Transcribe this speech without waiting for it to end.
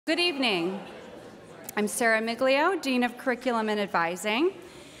Good evening. I'm Sarah Miglio, Dean of Curriculum and Advising.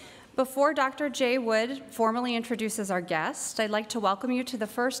 Before Dr. Jay Wood formally introduces our guest, I'd like to welcome you to the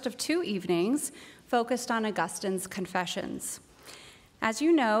first of two evenings focused on Augustine's Confessions. As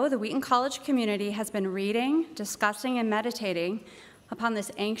you know, the Wheaton College community has been reading, discussing, and meditating upon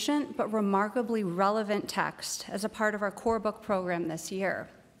this ancient but remarkably relevant text as a part of our core book program this year.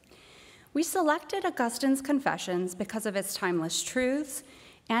 We selected Augustine's Confessions because of its timeless truths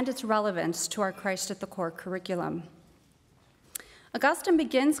and its relevance to our Christ at the Core curriculum. Augustine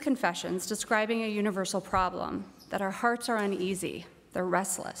begins Confessions describing a universal problem, that our hearts are uneasy, they're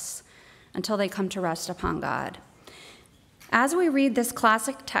restless, until they come to rest upon God. As we read this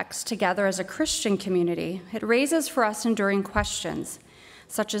classic text together as a Christian community, it raises for us enduring questions,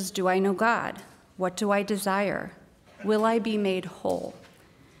 such as, do I know God? What do I desire? Will I be made whole?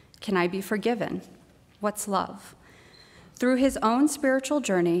 Can I be forgiven? What's love? Through his own spiritual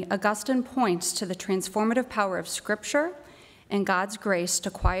journey, Augustine points to the transformative power of Scripture and God's grace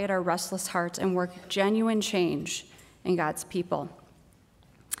to quiet our restless hearts and work genuine change in God's people.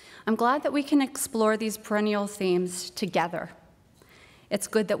 I'm glad that we can explore these perennial themes together. It's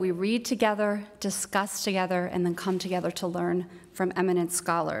good that we read together, discuss together, and then come together to learn from eminent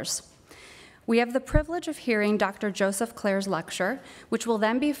scholars. We have the privilege of hearing Dr. Joseph Clair's lecture, which will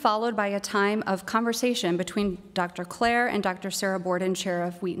then be followed by a time of conversation between Dr. Clair and Dr. Sarah Borden, chair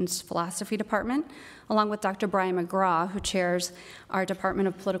of Wheaton's philosophy department, along with Dr. Brian McGraw, who chairs our Department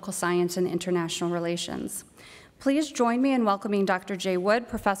of Political Science and International Relations. Please join me in welcoming Dr. Jay Wood,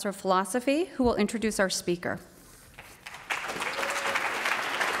 professor of philosophy, who will introduce our speaker.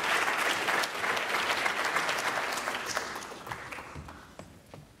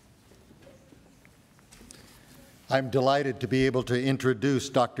 I'm delighted to be able to introduce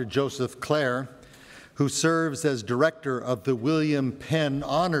Dr. Joseph Clair, who serves as director of the William Penn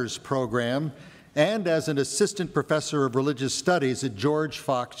Honors Program and as an assistant professor of religious studies at George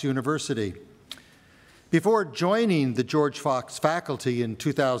Fox University. Before joining the George Fox faculty in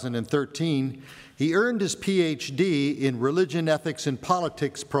 2013, he earned his PhD in Religion, Ethics, and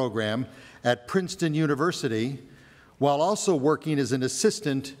Politics program at Princeton University, while also working as an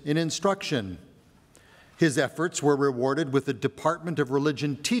assistant in instruction. His efforts were rewarded with the Department of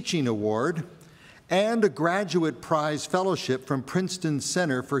Religion Teaching Award and a graduate prize fellowship from Princeton's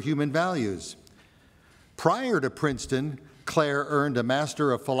Center for Human Values. Prior to Princeton, Clair earned a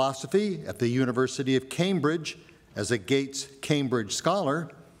Master of Philosophy at the University of Cambridge as a Gates Cambridge Scholar.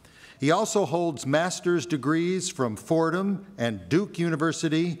 He also holds master's degrees from Fordham and Duke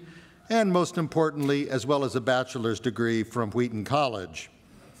University, and most importantly, as well as a bachelor's degree from Wheaton College.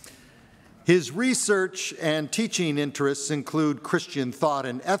 His research and teaching interests include Christian thought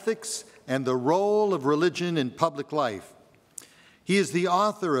and ethics and the role of religion in public life. He is the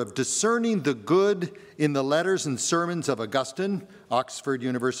author of Discerning the Good in the Letters and Sermons of Augustine, Oxford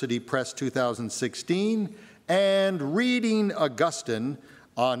University Press 2016, and Reading Augustine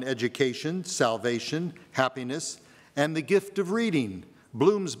on Education, Salvation, Happiness, and the Gift of Reading,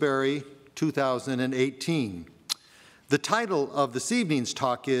 Bloomsbury 2018. The title of this evening's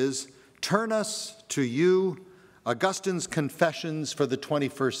talk is Turn Us to You, Augustine's Confessions for the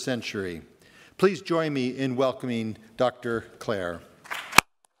 21st Century. Please join me in welcoming Dr. Clair.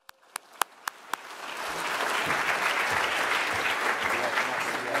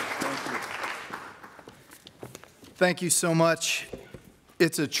 Thank you so much.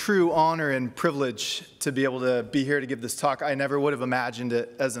 It's a true honor and privilege to be able to be here to give this talk. I never would have imagined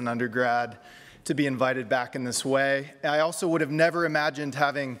it as an undergrad to be invited back in this way. I also would have never imagined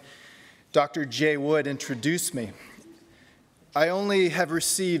having Dr. Jay Wood introduce me. I only ever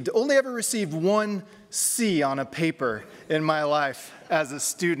received one C on a paper in my life as a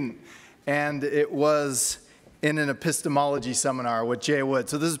student, and it was in an epistemology seminar with Jay Wood.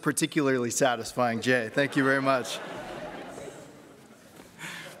 So this is particularly satisfying, Jay. Thank you very much.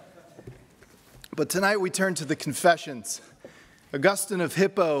 But tonight we turn to the Confessions. Augustine of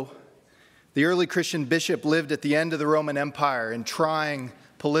Hippo, the early Christian bishop, lived at the end of the Roman Empire in trying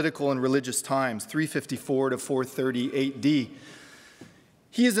political and religious times, 354 to 430 AD.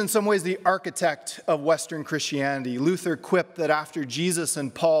 He is in some ways the architect of Western Christianity. Luther quipped that after Jesus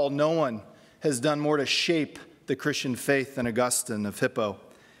and Paul, no one has done more to shape the Christian faith than Augustine of Hippo.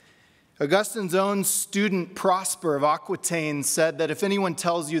 Augustine's own student Prosper of Aquitaine said that if anyone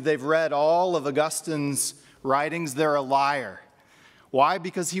tells you they've read all of Augustine's writings, they're a liar. Why?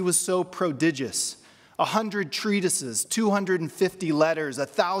 Because he was so prodigious. 100 treatises, 250 letters,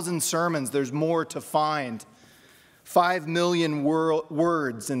 1,000 sermons, there's more to find. 5 million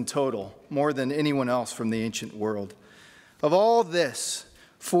words in total, more than anyone else from the ancient world. Of all this,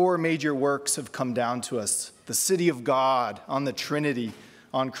 4 major works have come down to us: The City of God, on the Trinity,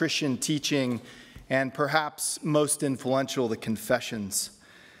 on Christian teaching, and perhaps most influential, the Confessions.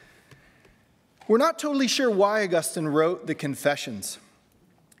 We're not totally sure why Augustine wrote the Confessions.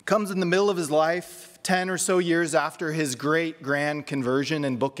 It comes in the middle of his life, 10 or so years after his great grand conversion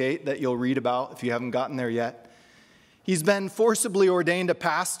in Book 8 that you'll read about if you haven't gotten there yet. He's been forcibly ordained a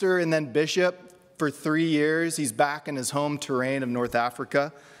pastor and then bishop for 3 years. He's back in his home terrain of North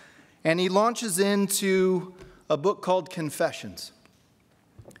Africa. And he launches into a book called Confessions.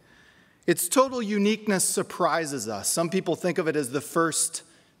 Its total uniqueness surprises us. Some people think of it as the first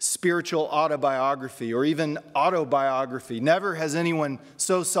spiritual autobiography or even autobiography. Never has anyone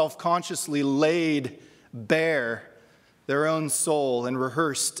so self-consciously laid bare their own soul and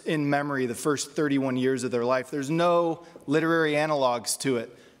rehearsed in memory the first 31 years of their life. There's no literary analogs to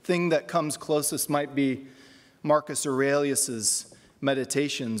it. Thing that comes closest might be Marcus Aurelius's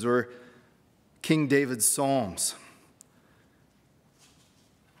Meditations or King David's Psalms.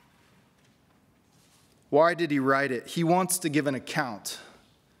 Why did he write it? He wants to give an account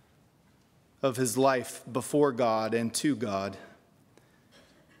of his life before God and to God.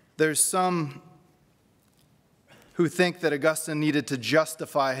 There's some who think that Augustine needed to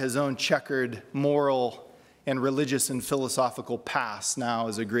justify his own checkered moral and religious and philosophical past now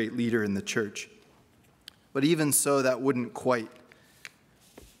as a great leader in the church. But even so, that wouldn't quite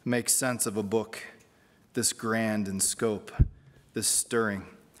make sense of a book this grand in scope, this stirring.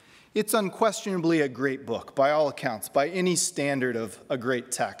 It's unquestionably a great book, by all accounts, by any standard of a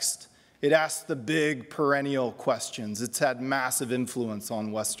great text. It asks the big perennial questions. It's had massive influence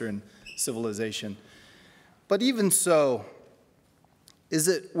on Western civilization. But even so, is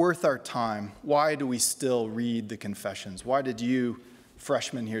it worth our time? Why do we still read the Confessions? Why did you,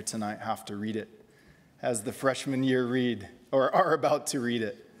 freshmen here tonight, have to read it as the freshman year read, or are about to read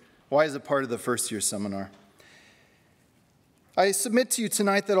it? Why is it part of the first year seminar? I submit to you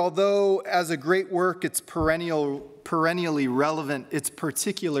tonight that although as a great work it's perennially relevant, it's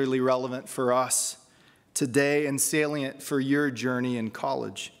particularly relevant for us today and salient for your journey in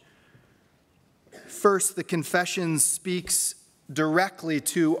college. First, the Confessions speaks directly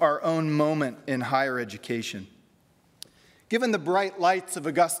to our own moment in higher education. Given the bright lights of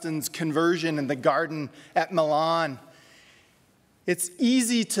Augustine's conversion in the garden at Milan, it's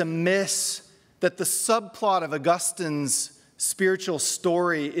easy to miss that the subplot of Augustine's spiritual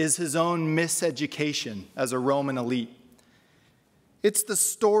story is his own miseducation as a Roman elite. It's the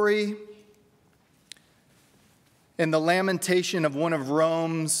story and the lamentation of one of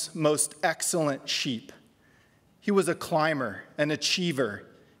Rome's most excellent sheep. He was a climber, an achiever.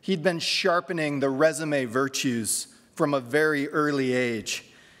 He'd been sharpening the resume virtues from a very early age.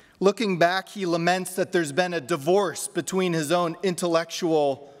 Looking back, he laments that there's been a divorce between his own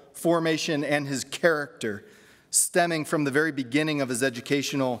intellectual formation and his character, stemming from the very beginning of his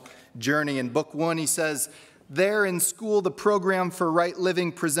educational journey. In Book 1, he says, "There in school, the program for right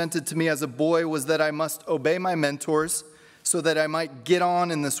living presented to me as a boy was that I must obey my mentors so that I might get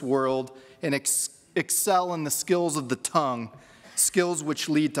on in this world and excel in the skills of the tongue, skills which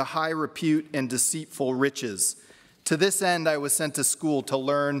lead to high repute and deceitful riches. To this end, I was sent to school to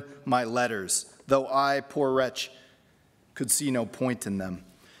learn my letters, though I, poor wretch, could see no point in them."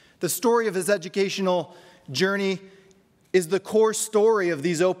 The story of his educational journey is the core story of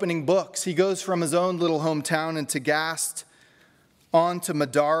these opening books. He goes from his own little hometown in Tagaste on to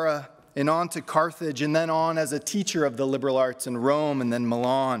Madara and on to Carthage and then on as a teacher of the liberal arts in Rome and then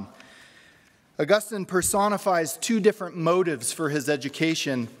Milan. Augustine personifies 2 different motives for his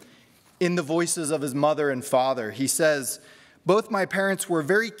education in the voices of his mother and father. He says, "Both my parents were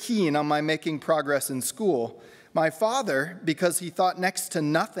very keen on my making progress in school. My father, because he thought next to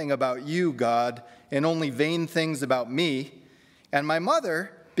nothing about you, God, and only vain things about me, and my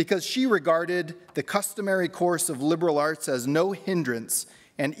mother, because she regarded the customary course of liberal arts as no hindrance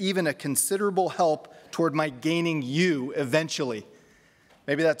and even a considerable help toward my gaining you eventually."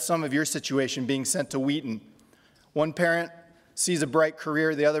 Maybe that's some of your situation, being sent to Wheaton. One parent sees a bright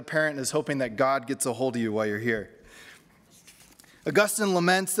career, the other parent is hoping that God gets a hold of you while you're here. Augustine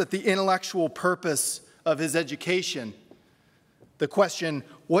laments that the intellectual purpose of his education, the question,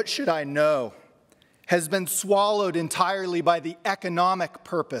 what should I know, has been swallowed entirely by the economic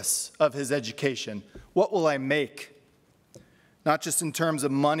purpose of his education. What will I make? Not just in terms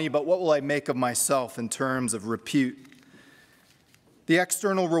of money, but what will I make of myself in terms of repute? The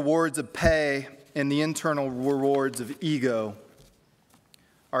external rewards of pay and the internal rewards of ego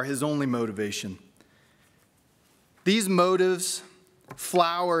are his only motivation. These motives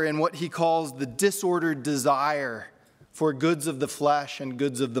flower in what he calls the disordered desire for goods of the flesh and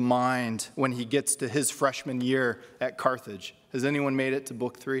goods of the mind when he gets to his freshman year at Carthage. Has anyone made it to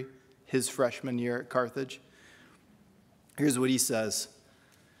book 3? His freshman year at Carthage? Here's what he says.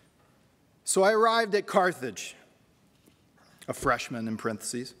 So I arrived at Carthage, a freshman in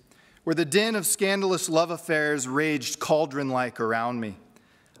parentheses, where the din of scandalous love affairs raged cauldron-like around me.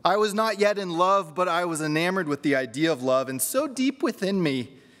 I was not yet in love, but I was enamored with the idea of love, and so deep within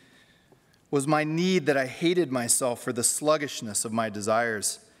me was my need that I hated myself for the sluggishness of my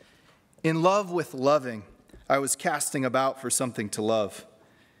desires. In love with loving, I was casting about for something to love.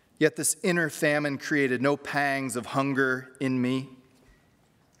 Yet this inner famine created no pangs of hunger in me.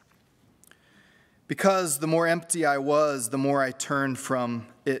 Because the more empty I was, the more I turned from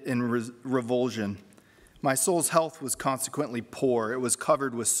it in revulsion. My soul's health was consequently poor. It was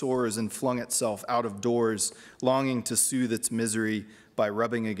covered with sores and flung itself out of doors, longing to soothe its misery by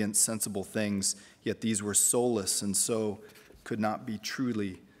rubbing against sensible things. Yet these were soulless and so could not be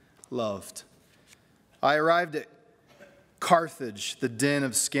truly loved. I arrived at Carthage. The din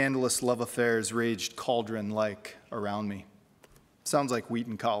of scandalous love affairs raged cauldron-like around me. Sounds like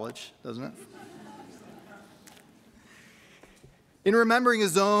Wheaton College, doesn't it? In remembering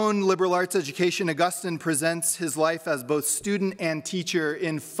his own liberal arts education, Augustine presents his life as both student and teacher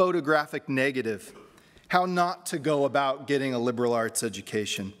in photographic negative. How not to go about getting a liberal arts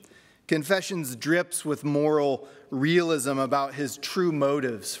education. Confessions drips with moral realism about his true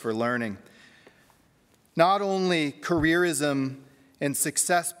motives for learning. Not only careerism and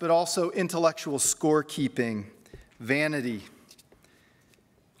success, but also intellectual scorekeeping, vanity.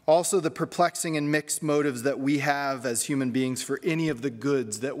 Also the perplexing and mixed motives that we have as human beings for any of the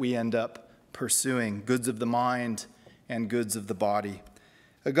goods that we end up pursuing, goods of the mind and goods of the body.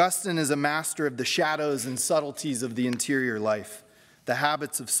 Augustine is a master of the shadows and subtleties of the interior life, the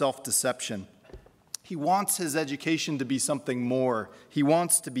habits of self-deception. He wants his education to be something more. He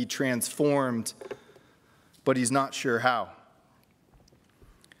wants to be transformed, but he's not sure how.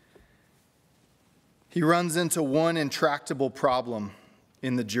 He runs into one intractable problem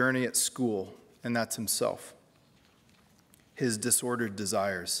in the journey at school, and that's himself, his disordered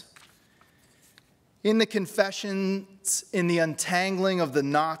desires. In the confessions, in the untangling of the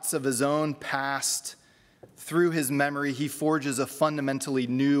knots of his own past, through his memory, he forges a fundamentally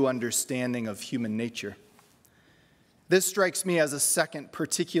new understanding of human nature. This strikes me as a second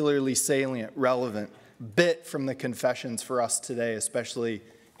particularly salient, relevant bit from the confessions for us today, especially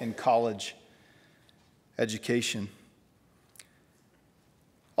in college education.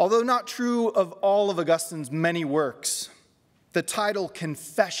 Although not true of all of Augustine's many works, the title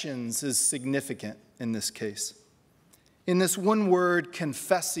Confessions is significant in this case. In this one word,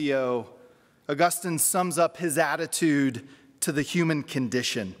 confessio, Augustine sums up his attitude to the human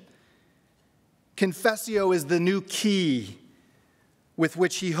condition. Confessio is the new key with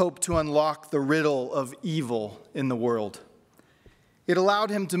which he hoped to unlock the riddle of evil in the world. It allowed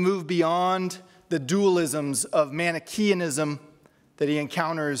him to move beyond the dualisms of Manichaeanism that he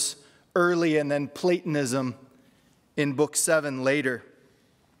encounters early and then Platonism in Book 7 later.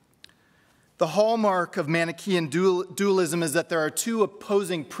 The hallmark of Manichaean dualism is that there are two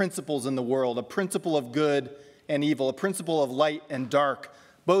opposing principles in the world, a principle of good and evil, a principle of light and dark,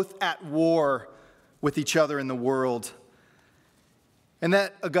 both at war with each other in the world. And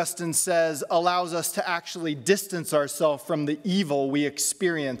that, Augustine says, allows us to actually distance ourselves from the evil we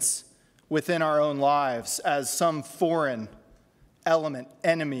experience within our own lives as some foreign element,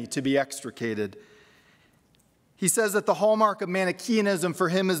 enemy to be extricated. He says that the hallmark of Manichaeanism for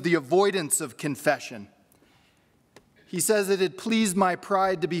him is the avoidance of confession. He says it had pleased my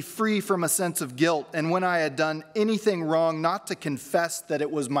pride to be free from a sense of guilt, and when I had done anything wrong, not to confess that it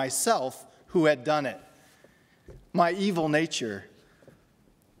was myself who had done it. My evil nature,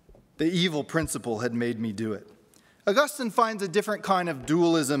 the evil principle had made me do it. Augustine finds a different kind of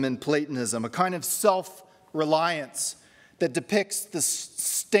dualism in Platonism, a kind of self-reliance that depicts the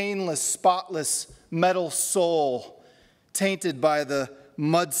stainless, spotless metal soul tainted by the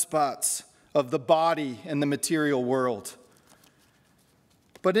mud spots of the body and the material world.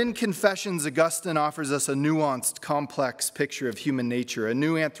 But in Confessions, Augustine offers us a nuanced, complex picture of human nature, a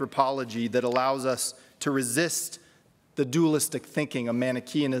new anthropology that allows us to resist the dualistic thinking of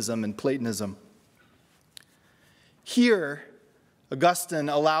Manichaeanism and Platonism. Here, Augustine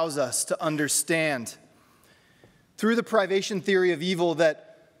allows us to understand through the privation theory of evil that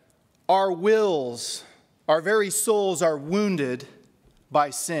our wills, our very souls are wounded by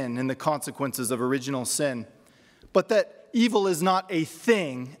sin and the consequences of original sin, but that evil is not a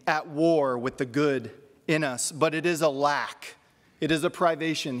thing at war with the good in us, but it is a lack. It is a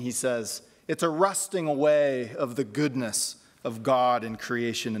privation, he says, It's a rusting away of the goodness of God and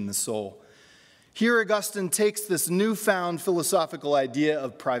creation in the soul. Here Augustine takes this newfound philosophical idea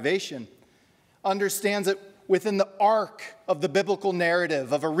of privation, understands it within the arc of the biblical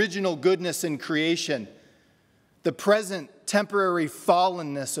narrative of original goodness in creation, the present temporary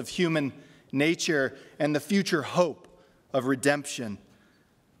fallenness of human nature, and the future hope of redemption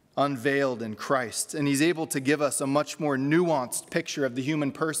unveiled in Christ. And he's able to give us a much more nuanced picture of the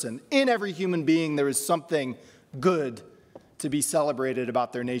human person. In every human being, there is something good to be celebrated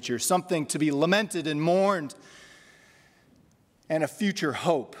about their nature, something to be lamented and mourned, and a future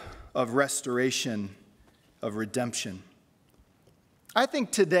hope of restoration, of redemption. I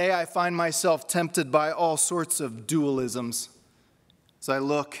think today I find myself tempted by all sorts of dualisms as I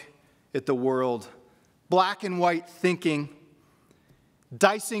look at the world. Black and white thinking,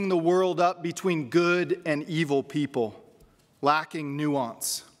 dicing the world up between good and evil people, lacking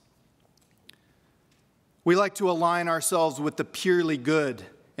nuance. We like to align ourselves with the purely good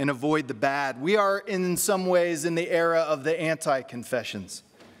and avoid the bad. We are in some ways in the era of the anti-confessions.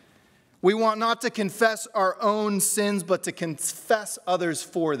 We want not to confess our own sins, but to confess others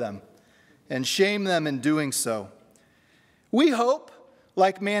for them and shame them in doing so. We hope,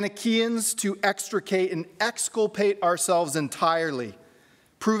 like Manichaeans, to extricate and exculpate ourselves entirely,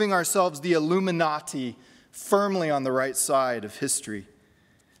 proving ourselves the Illuminati firmly on the right side of history.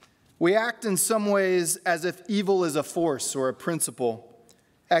 We act in some ways as if evil is a force or a principle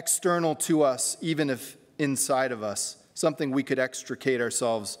external to us, even if inside of us, something we could extricate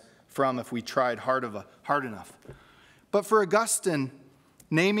ourselves from if we tried hard enough. But for Augustine,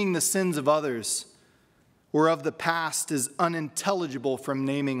 naming the sins of others or of the past is unintelligible from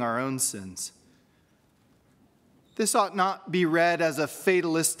naming our own sins. This ought not be read as a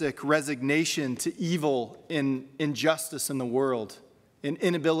fatalistic resignation to evil and injustice in the world, an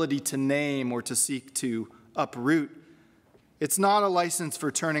inability to name or to seek to uproot. It's not a license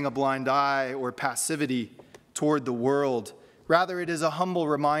for turning a blind eye or passivity toward the world. Rather, it is a humble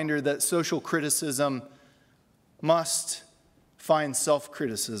reminder that social criticism must find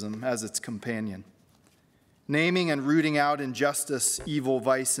self-criticism as its companion. Naming and rooting out injustice, evil,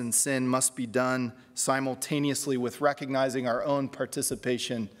 vice, and sin must be done simultaneously with recognizing our own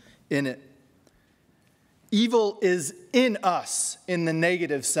participation in it. Evil is in us in the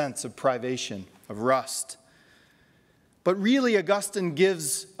negative sense of privation, of rust. But really, Augustine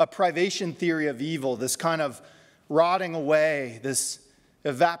gives a privation theory of evil, this kind of rotting away, this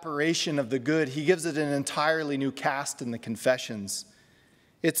evaporation of the good. He gives it an entirely new cast in the Confessions.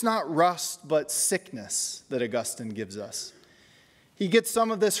 It's not rust, but sickness that Augustine gives us. He gets some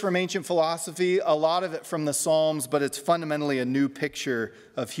of this from ancient philosophy, a lot of it from the Psalms, but it's fundamentally a new picture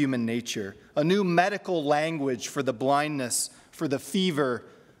of human nature, a new medical language for the blindness, for the fever,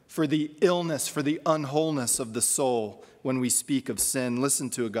 for the illness, for the unwholeness of the soul when we speak of sin.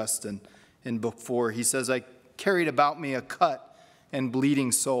 Listen to Augustine in Book 4. He says, I carried about me a cut and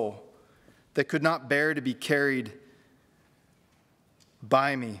bleeding soul that could not bear to be carried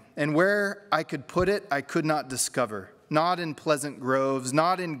by me. And where I could put it, I could not discover. Not in pleasant groves,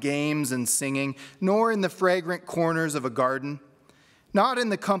 not in games and singing, nor in the fragrant corners of a garden, not in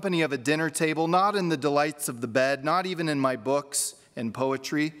the company of a dinner table, not in the delights of the bed, not even in my books and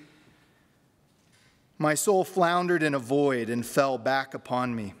poetry. My soul floundered in a void and fell back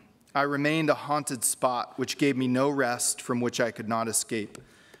upon me. I remained a haunted spot which gave me no rest, from which I could not escape.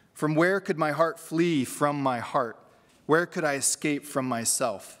 From where could my heart flee from my heart? Where could I escape from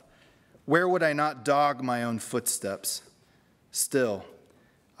myself? Where would I not dog my own footsteps? Still,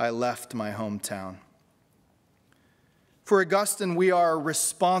 I left my hometown. For Augustine, we are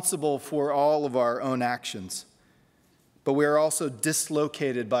responsible for all of our own actions, but we are also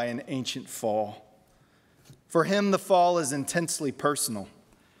dislocated by an ancient fall. For him, the fall is intensely personal.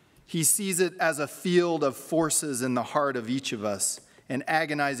 He sees it as a field of forces in the heart of each of us, an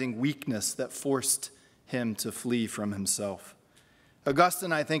agonizing weakness that forced him to flee from himself.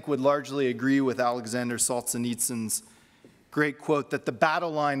 Augustine, I think, would largely agree with Alexander Solzhenitsyn's great quote that the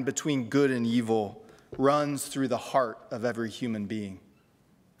battle line between good and evil runs through the heart of every human being.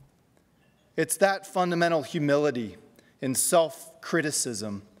 It's that fundamental humility and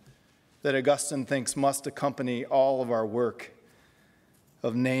self-criticism that Augustine thinks must accompany all of our work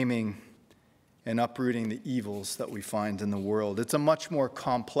of naming and uprooting the evils that we find in the world. It's a much more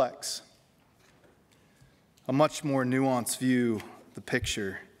complex, a much more nuanced view, the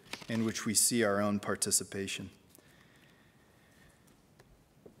picture in which we see our own participation.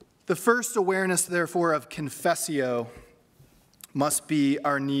 The first awareness, therefore, of confessio must be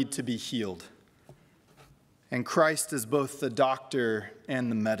our need to be healed. And Christ is both the doctor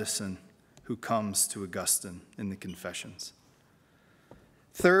and the medicine who comes to Augustine in the Confessions.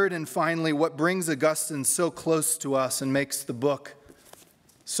 Third and finally, what brings Augustine so close to us and makes the book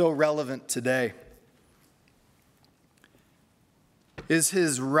so relevant today is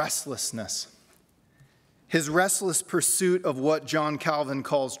his restlessness. His restless pursuit of what John Calvin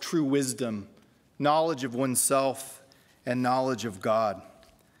calls true wisdom, knowledge of oneself and knowledge of God.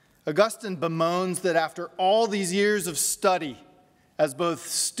 Augustine bemoans that after all these years of study, as both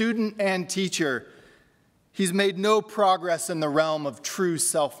student and teacher, he's made no progress in the realm of true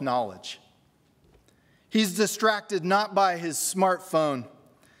self-knowledge. He's distracted not by his smartphone,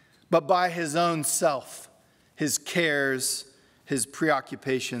 but by his own self, his cares, his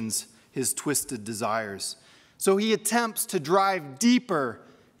preoccupations, his twisted desires. So he attempts to drive deeper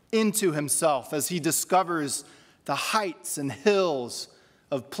into himself as he discovers the heights and hills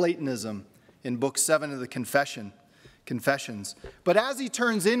of Platonism in Book 7 of the Confessions. But as he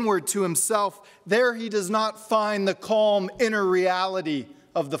turns inward to himself, there he does not find the calm inner reality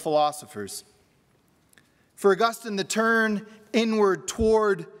of the philosophers. For Augustine, the turn inward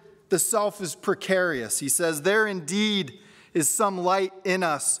toward the self is precarious. He says, there indeed is some light in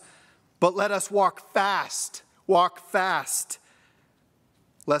us, but let us walk fast,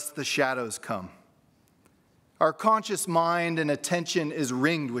 lest the shadows come. Our conscious mind and attention is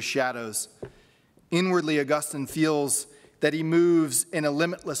ringed with shadows. Inwardly, Augustine feels that he moves in a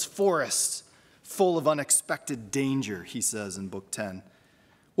limitless forest full of unexpected danger, he says in Book 10.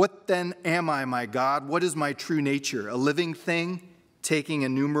 What then am I, my God? What is my true nature? A living thing, taking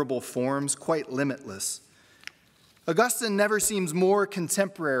innumerable forms, quite limitless. Augustine never seems more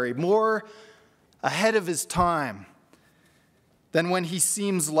contemporary, more ahead of his time than when he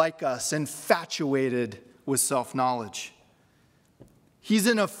seems like us, infatuated with self-knowledge. He's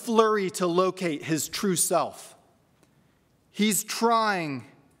in a flurry to locate his true self. He's trying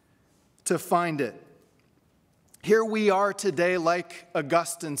to find it. Here we are today, like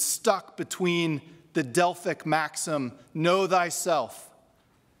Augustine, stuck between the Delphic maxim, know thyself,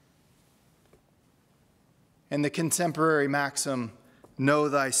 and the contemporary maxim, know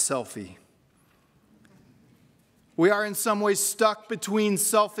thyselfie. We are in some ways stuck between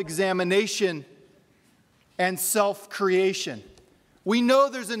self-examination and self-creation. We know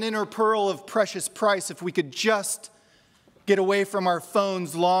there's an inner pearl of precious price if we could just get away from our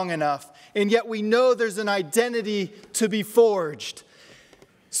phones long enough, and yet we know there's an identity to be forged.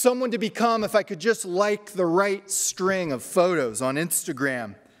 Someone to become if I could just like the right string of photos on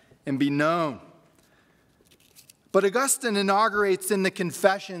Instagram and be known. But Augustine inaugurates in the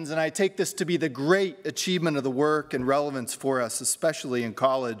Confessions, and I take this to be the great achievement of the work and relevance for us, especially in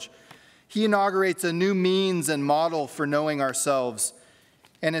college. He inaugurates a new means and model for knowing ourselves,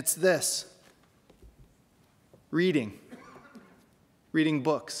 and it's this: reading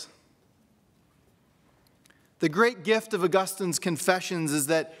books. The great gift of Augustine's Confessions is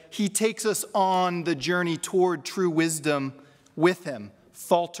that he takes us on the journey toward true wisdom with him,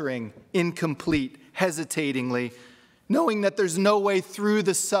 faltering, incomplete, hesitatingly, knowing that there's no way through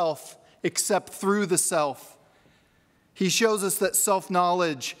the self except through the self. He shows us that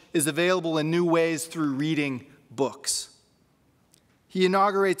self-knowledge is available in new ways through reading books. He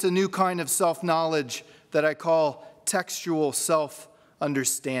inaugurates a new kind of self-knowledge that I call textual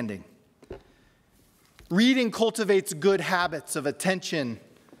self-understanding. Reading cultivates good habits of attention,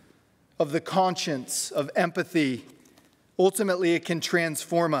 of the conscience, of empathy. Ultimately, it can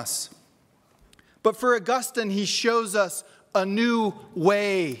transform us. But for Augustine, he shows us a new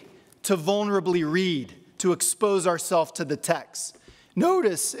way to vulnerably read, to expose ourselves to the text.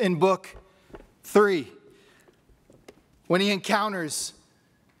 Notice in Book 3, when he encounters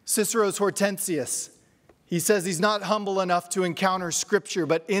Cicero's Hortensius, he says he's not humble enough to encounter Scripture,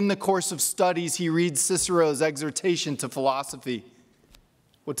 but in the course of studies, he reads Cicero's exhortation to philosophy.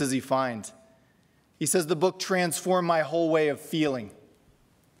 What does he find? He says, the book transformed my whole way of feeling,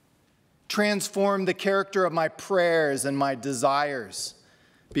 transformed the character of my prayers and my desires,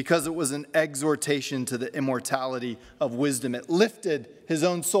 because it was an exhortation to the immortality of wisdom. It lifted his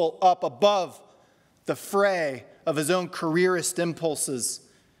own soul up above the fray of his own careerist impulses,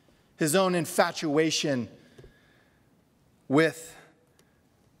 his own infatuation with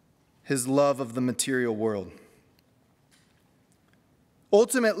his love of the material world.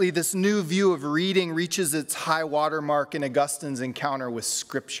 Ultimately, this new view of reading reaches its high water mark in Augustine's encounter with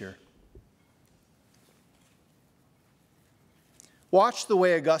Scripture. Watch the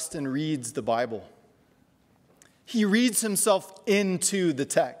way Augustine reads the Bible. He reads himself into the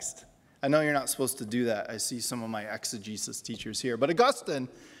text. I know you're not supposed to do that. I see some of my exegesis teachers here. But Augustine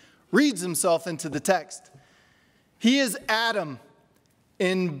reads himself into the text. He is Adam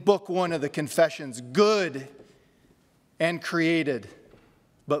in book 1 of the Confessions, good and created,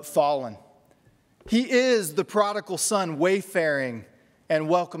 but fallen. He is the prodigal son, wayfaring and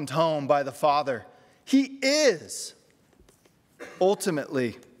welcomed home by the Father. He is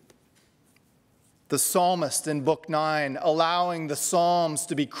ultimately the psalmist in book 9, allowing the Psalms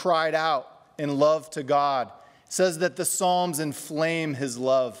to be cried out in love to God. It says that the Psalms inflame his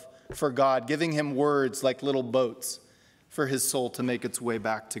love for God, giving him words like little boats for his soul to make its way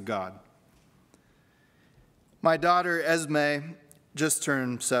back to God. My daughter Esme just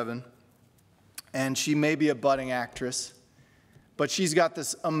turned 7, and she may be a budding actress, but she's got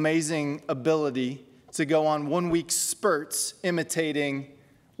this amazing ability to go on 1-week spurts imitating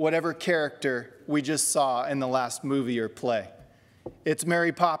whatever character we just saw in the last movie or play. It's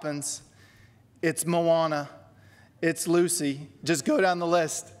Mary Poppins, it's Moana, it's Lucy. Just go down the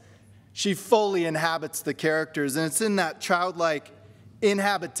list. She fully inhabits the characters, and it's in that childlike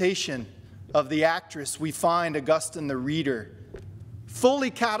inhabitation of the actress we find Augustine the reader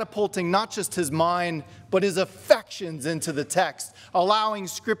fully catapulting not just his mind, but his affections into the text, allowing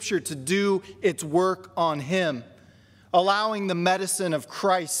Scripture to do its work on him, allowing the medicine of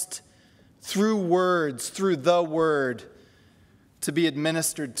Christ through words, through the Word, to be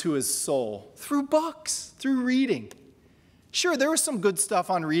administered to his soul, through books, through reading. Sure, there was some good stuff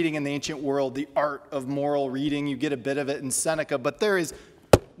on reading in the ancient world, the art of moral reading. You get a bit of it in Seneca, but there is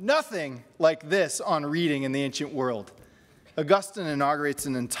nothing like this on reading in the ancient world. Augustine inaugurates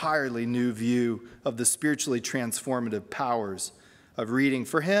an entirely new view of the spiritually transformative powers of reading.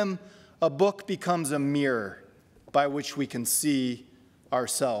 For him, a book becomes a mirror by which we can see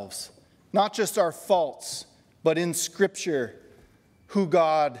ourselves. Not just our faults, but in Scripture, who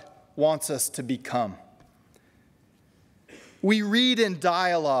God wants us to become. We read in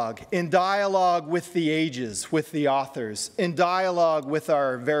dialogue with the ages, with the authors, in dialogue with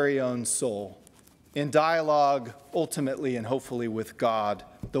our very own soul, in dialogue ultimately and hopefully with God,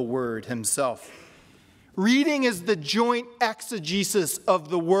 the Word himself. Reading is the joint exegesis of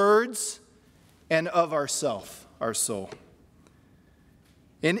the words and of ourself, our soul.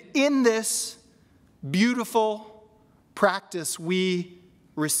 And in this beautiful practice, we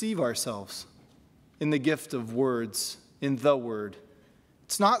receive ourselves in the gift of words, in the Word.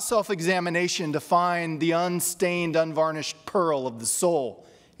 It's not self-examination to find the unstained, unvarnished pearl of the soul.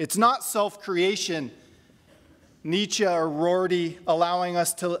 It's not self-creation, Nietzsche or Rorty allowing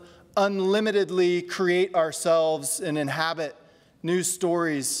us to unlimitedly create ourselves and inhabit new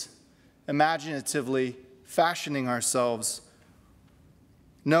stories, imaginatively fashioning ourselves.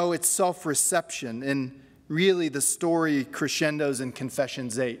 No, it's self-reception, and really the story crescendos in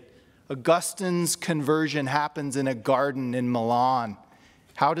Confessions 8. Augustine's conversion happens in a garden in Milan.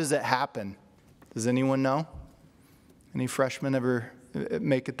 How does it happen? Does anyone know? Any freshmen ever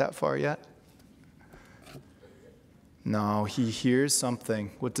make it that far yet? No, he hears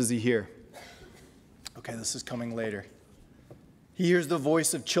something. What does he hear? Okay, this is coming later. He hears the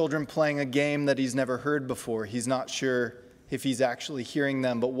voice of children playing a game that he's never heard before. He's not sure if he's actually hearing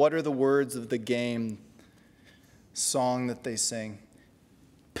them, but what are the words of the game song that they sing?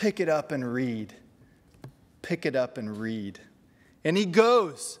 Pick it up and read. Pick it up and read. And he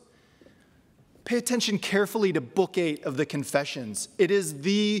goes. Pay attention carefully to Book 8 of the Confessions. It is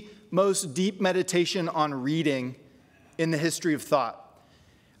the most deep meditation on reading in the history of thought.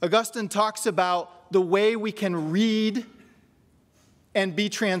 Augustine talks about the way we can read and be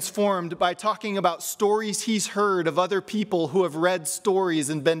transformed by talking about stories he's heard of other people who have read stories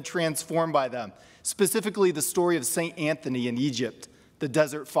and been transformed by them. Specifically, the story of St. Anthony in Egypt, the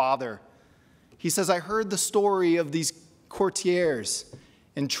desert father. He says, I heard the story of these courtiers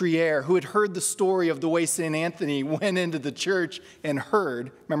in Trier who had heard the story of the way St. Anthony went into the church and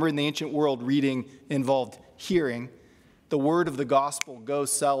heard. Remember, in the ancient world, reading involved hearing. The word of the gospel, go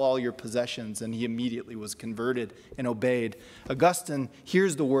sell all your possessions, and he immediately was converted and obeyed. Augustine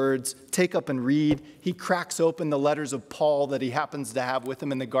hears the words, take up and read. He cracks open the letters of Paul that he happens to have with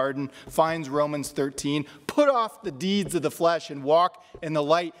him in the garden, finds Romans 13, put off the deeds of the flesh and walk in the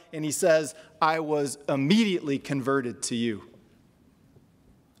light, and he says, I was immediately converted to you.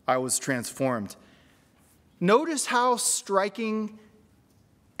 I was transformed. Notice how striking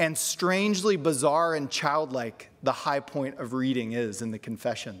and strangely bizarre and childlike the high point of reading is in the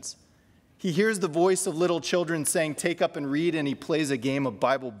Confessions. He hears the voice of little children saying, take up and read, and he plays a game of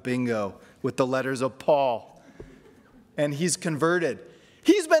Bible bingo with the letters of Paul. And he's converted.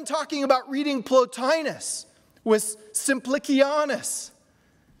 He's been talking about reading Plotinus with Simplicianus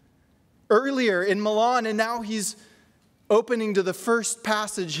earlier in Milan, and now he's opening to the first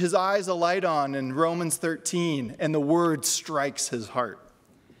passage his eyes alight on in Romans 13, and the word strikes his heart.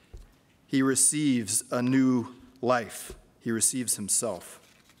 he receives a new life. He receives himself.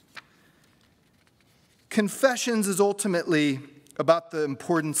 Confessions is ultimately about the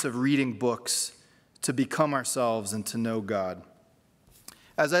importance of reading books to become ourselves and to know God.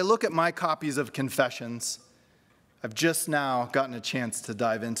 As I look at my copies of Confessions, I've just now gotten a chance to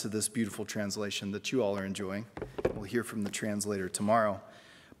dive into this beautiful translation that you all are enjoying. We'll hear from the translator tomorrow.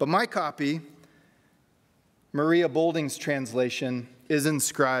 But my copy, Maria Bolding's translation, is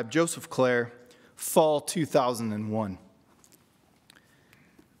inscribed Joseph Clair, Fall 2001.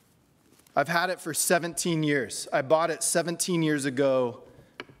 I've had it for 17 years. I bought it 17 years ago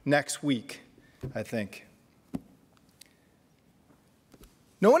next week, I think.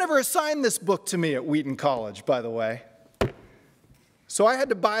 No one ever assigned this book to me at Wheaton College, by the way. So I had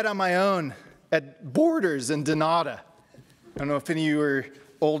to buy it on my own at Borders in Donata. I don't know if any of you are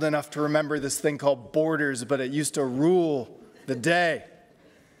old enough to remember this thing called Borders, but it used to rule the day.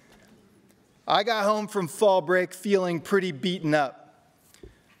 I got home from fall break feeling pretty beaten up.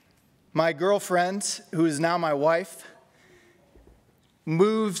 My girlfriend, who is now my wife,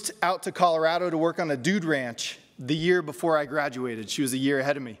 moved out to Colorado to work on a dude ranch the year before I graduated. She was a year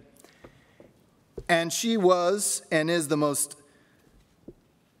ahead of me. And she was and is the most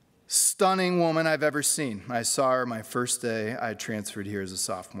stunning woman I've ever seen. I saw her my first day I transferred here as a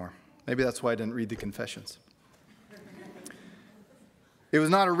sophomore. Maybe that's why I didn't read the Confessions. It was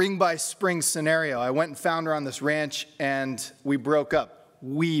not a ring by spring scenario. I went and found her on this ranch and we broke up.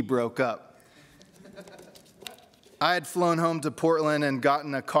 We broke up. I had flown home to Portland and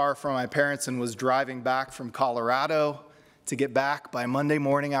gotten a car from my parents and was driving back from Colorado to get back by Monday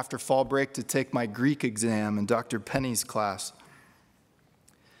morning after fall break to take my Greek exam in Dr. Penny's class.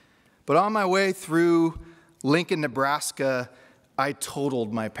 But on my way through Lincoln, Nebraska, I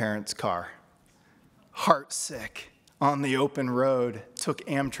totaled my parents' car. Heartsick on the open road, took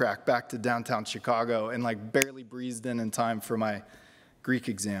Amtrak back to downtown Chicago and barely breezed in time for my Greek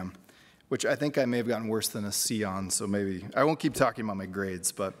exam, which I think I may have gotten worse than a C on, so maybe I won't keep talking about my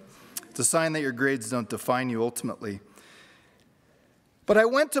grades, but it's a sign that your grades don't define you ultimately. But I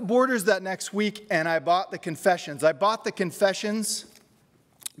went to Borders that next week and I bought the Confessions. I bought the Confessions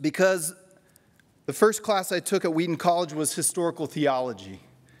because the first class I took at Wheaton College was historical theology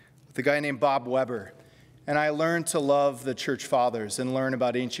with a guy named Bob Weber. And I learned to love the church fathers and learn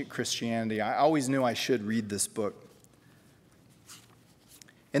about ancient Christianity. I always knew I should read this book.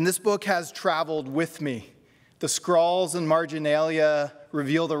 And this book has traveled with me. The scrawls and marginalia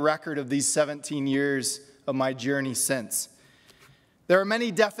reveal the record of these 17 years of my journey since. There are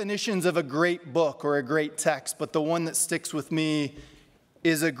many definitions of a great book or a great text, but the one that sticks with me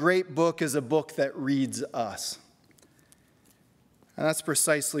is a great book is a book that reads us. And that's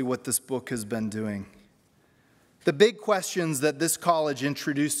precisely what this book has been doing. The big questions that this college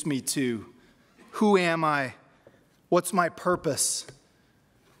introduced me to, who am I? What's my purpose?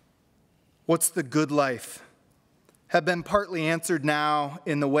 What's the good life? Have been partly answered now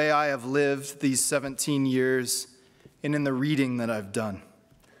in the way I have lived these 17 years and in the reading that I've done.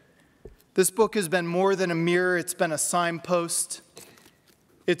 This book has been more than a mirror. It's been a signpost.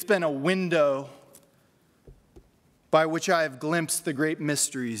 It's been a window by which I have glimpsed the great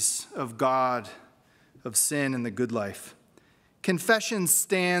mysteries of God, of sin, and the good life. Confession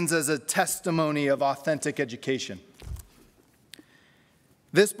stands as a testimony of authentic education.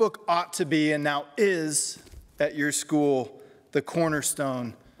 This book ought to be, and now is, at your school, the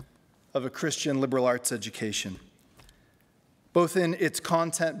cornerstone of a Christian liberal arts education, both in its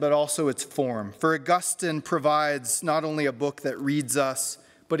content but also its form. For Augustine provides not only a book that reads us,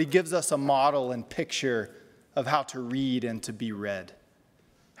 but he gives us a model and picture of how to read and to be read,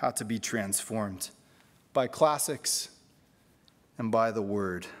 how to be transformed by classics and by the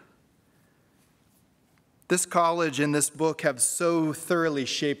Word. This college and this book have so thoroughly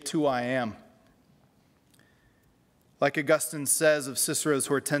shaped who I am. Like Augustine says of Cicero's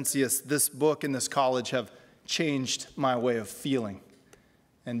Hortensius, this book and this college have changed my way of feeling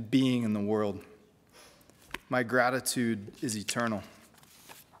and being in the world. My gratitude is eternal.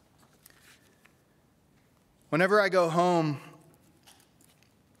 Whenever I go home,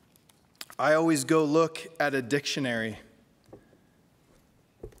 I always go look at a dictionary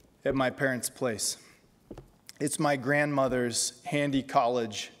at my parents' place. It's my grandmother's handy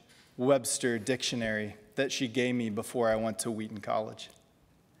college Webster dictionary that she gave me before I went to Wheaton College.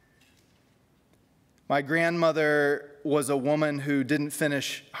 My grandmother was a woman who didn't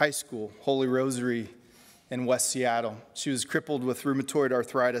finish high school, Holy Rosary in West Seattle. She was crippled with rheumatoid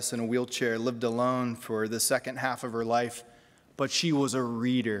arthritis in a wheelchair, lived alone for the second half of her life, but she was a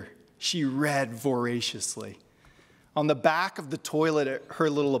reader. She read voraciously. On the back of the toilet at her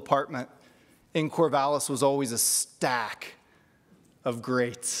little apartment, in Corvallis was always a stack of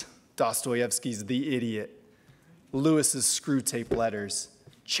greats. Dostoevsky's The Idiot, Lewis's Screw Tape Letters,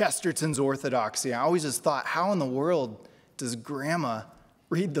 Chesterton's Orthodoxy. I always just thought, how in the world does Grandma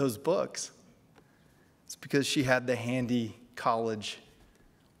read those books? It's because she had the handy college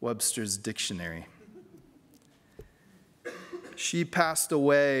Webster's Dictionary. She passed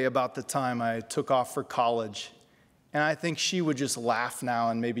away about the time I took off for college, and I think she would just laugh now,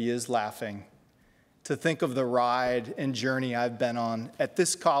 and maybe is laughing, to think of the ride and journey I've been on at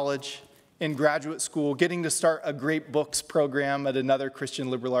this college, in graduate school, getting to start a great books program at another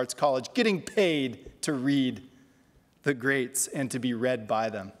Christian liberal arts college, getting paid to read the greats and to be read by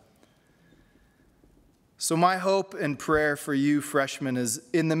them. So my hope and prayer for you freshmen is,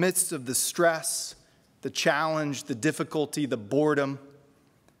 in the midst of the stress, the challenge, the difficulty, the boredom,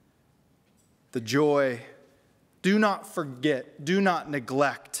 the joy, do not forget, do not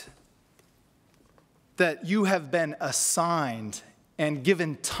neglect that you have been assigned and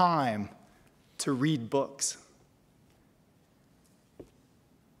given time to read books.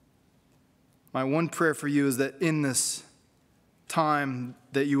 My one prayer for you is that in this time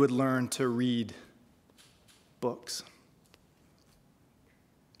that you would learn to read books,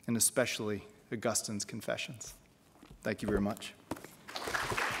 and especially Augustine's Confessions. Thank you very much.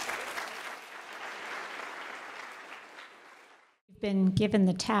 You've been given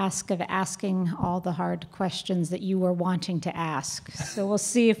the task of asking all the hard questions that you were wanting to ask. So we'll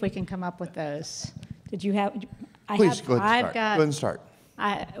see if we can come up with those. Did you have? Please go ahead and start.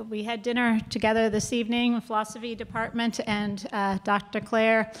 We had dinner together this evening, philosophy department and Dr.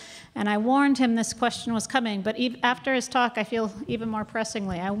 Clair, and I warned him this question was coming, but after his talk, I feel even more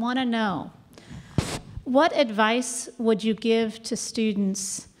pressingly. I want to know, what advice would you give to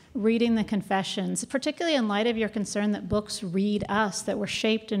students reading the Confessions, particularly in light of your concern that books read us, that we're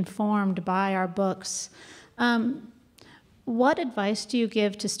shaped and formed by our books? What advice do you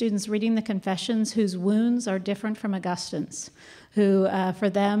give to students reading the Confessions whose wounds are different from Augustine's, who, for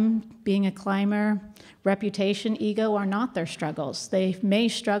them, being a climber, reputation, ego are not their struggles? They may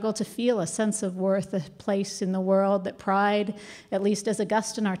struggle to feel a sense of worth, a place in the world, that pride, at least as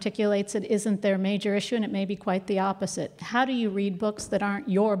Augustine articulates it, isn't their major issue, and it may be quite the opposite. How do you read books that aren't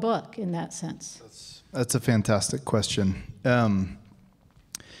your book in that sense? That's a fantastic question.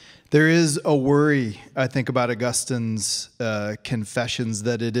 There is a worry, I think, about Augustine's Confessions,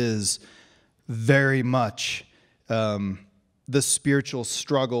 that it is very much the spiritual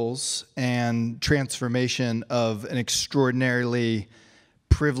struggles and transformation of an extraordinarily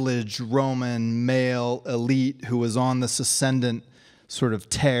privileged Roman male elite who was on this ascendant sort of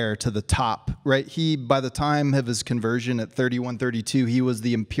tear to the top, right? He, by the time of his conversion at 31, 32, he was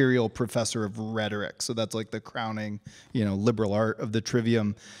the imperial professor of rhetoric. So that's like the crowning, liberal art of the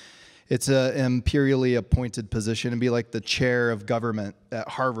trivium. It's an imperially appointed position. It'd be like the chair of government at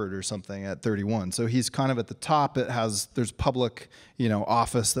Harvard or something at 31. So he's kind of at the top. There's public,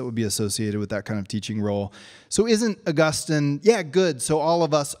 office that would be associated with that kind of teaching role. So isn't Augustine, good. So all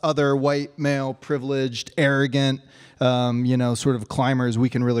of us other white, male, privileged, arrogant, sort of climbers, we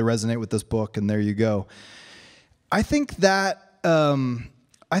can really resonate with this book, and there you go. I think that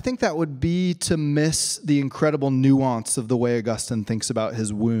would be to miss the incredible nuance of the way Augustine thinks about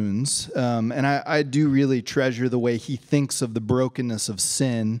his wounds. And I do really treasure the way he thinks of the brokenness of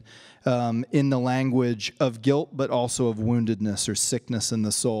sin in the language of guilt, but also of woundedness or sickness in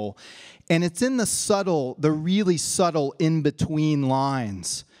the soul. And it's in the really subtle in-between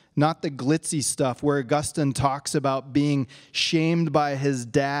lines, not the glitzy stuff, where Augustine talks about being shamed by his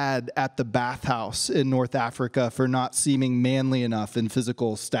dad at the bathhouse in North Africa for not seeming manly enough in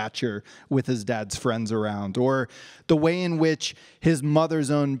physical stature with his dad's friends around, or the way in which his mother's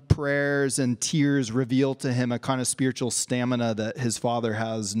own prayers and tears reveal to him a kind of spiritual stamina that his father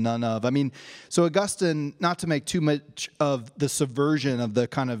has none of. I mean, so Augustine, not to make too much of the subversion of the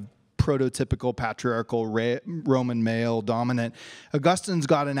kind of prototypical patriarchal Roman male dominant, Augustine's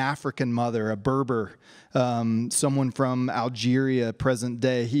got an African mother, a Berber, someone from Algeria, present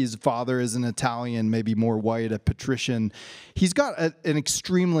day. His father is an Italian, maybe more white, a patrician. He's got an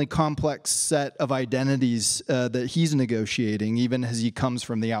extremely complex set of identities that he's negotiating, even as he comes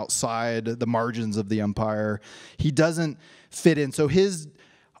from the outside, the margins of the empire. He doesn't fit in. So his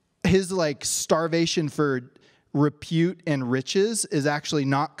like starvation for repute and riches is actually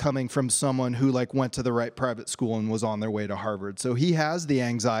not coming from someone who went to the right private school and was on their way to Harvard. So he has the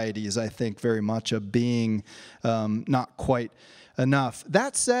anxieties, I think, very much of being not quite enough.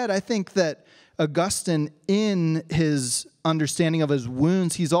 That said, I think that Augustine, in his understanding of his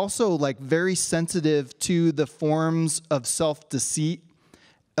wounds, he's also very sensitive to the forms of self-deceit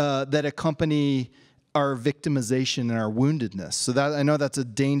that accompany our victimization and our woundedness. So that, I know that's a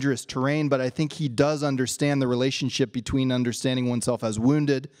dangerous terrain, but I think he does understand the relationship between understanding oneself as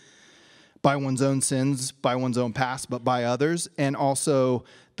wounded by one's own sins, by one's own past, but by others, and also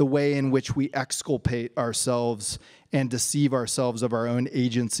the way in which we exculpate ourselves and deceive ourselves of our own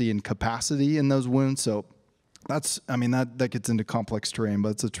agency and capacity in those wounds. So that's, I mean, that gets into complex terrain, but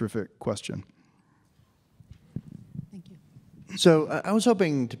it's a terrific question. So I was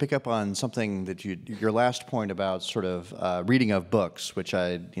hoping to pick up on something that your last point about sort of reading of books, which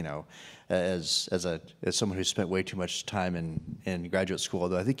I, you know, as someone who spent way too much time in graduate school,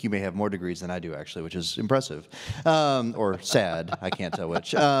 although I think you may have more degrees than I do actually, which is impressive, or sad, I can't tell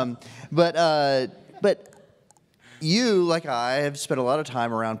which. But you, like I, have spent a lot of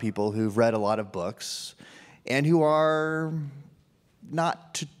time around people who've read a lot of books and who are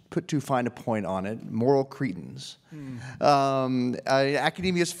not to put too fine a point on it, moral cretins.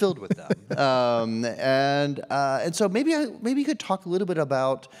 Academia is filled with them, and so maybe you could talk a little bit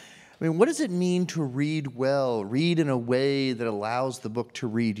about, I mean, what does it mean to read well, read in a way that allows the book to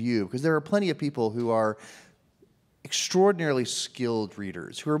read you? Because there are plenty of people who are extraordinarily skilled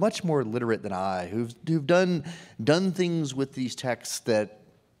readers, who are much more literate than I, who've done things with these texts that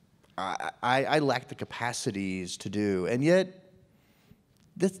I lack the capacities to do, and yet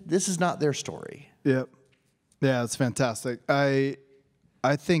this is not their story. Yep. Yeah, it's fantastic. I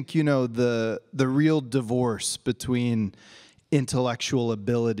think, you know, the real divorce between intellectual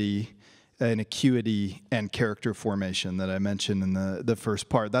ability and acuity and character formation that I mentioned in the first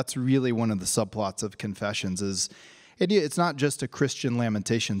part, that's really one of the subplots of Confessions. Is it's not just a Christian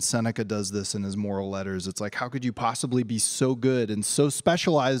lamentation. Seneca does this in his moral letters. It's like, how could you possibly be so good and so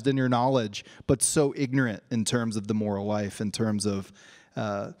specialized in your knowledge, but so ignorant in terms of the moral life, in terms of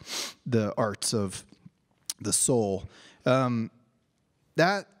the arts of the soul?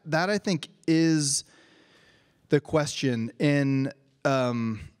 That I think is the question. In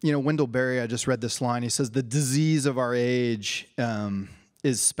you know, Wendell Berry, I just read this line. He says, the disease of our age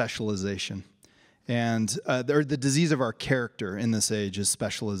is specialization. And or the disease of our character in this age is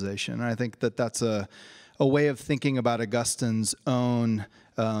specialization. And I think that that's a way of thinking about Augustine's own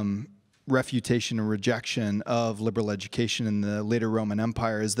refutation and rejection of liberal education in the later Roman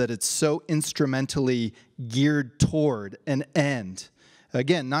Empire, is that it's so instrumentally geared toward an end.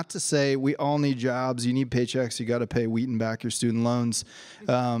 Again, not to say we all need jobs, you need paychecks, you got to pay Wheaton back your student loans,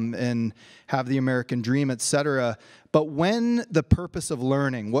 and have the American dream, etc. But when the purpose of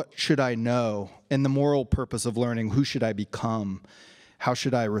learning, what should I know, and the moral purpose of learning, who should I become, how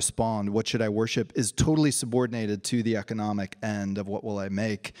should I respond, what should I worship, is totally subordinated to the economic end of what will I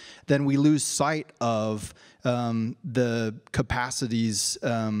make, then we lose sight of the capacities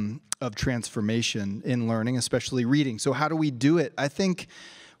of transformation in learning, especially reading. So how do we do it? I think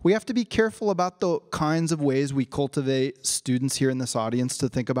we have to be careful about the kinds of ways we cultivate students here in this audience to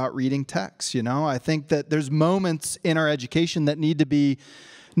think about reading texts. You know, I think that there's moments in our education that need to be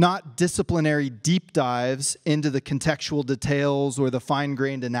not disciplinary deep dives into the contextual details or the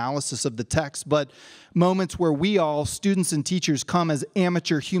fine-grained analysis of the text, but moments where we all, students and teachers, come as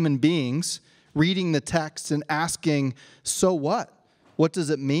amateur human beings, reading the text and asking, so what? What does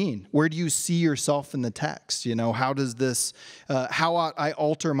it mean? Where do you see yourself in the text? You know, how does this, how ought I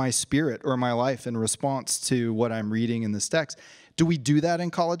alter my spirit or my life in response to what I'm reading in this text? Do we do that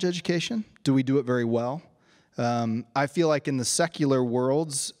in college education? Do we do it very well? I feel like in the secular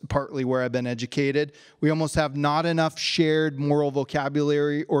worlds, partly where I've been educated, we almost have not enough shared moral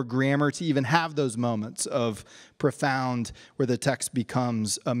vocabulary or grammar to even have those moments of profound, where the text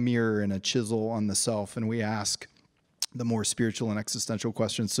becomes a mirror and a chisel on the self, and we ask the more spiritual and existential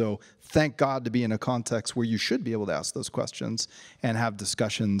questions. So thank God to be in a context where you should be able to ask those questions and have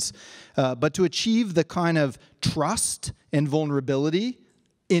discussions. But to achieve the kind of trust and vulnerability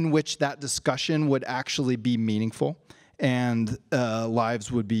in which that discussion would actually be meaningful and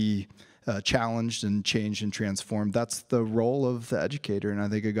lives would be challenged and changed and transformed. That's the role of the educator, and I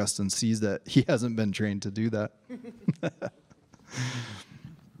think Augustine sees that. He hasn't been trained to do that.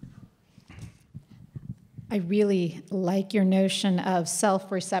 I really like your notion of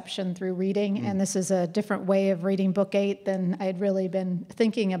self-reception through reading, and this is a different way of reading Book 8 than I'd really been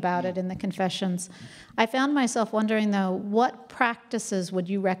thinking about it in the Confessions. I found myself wondering, though, what practices would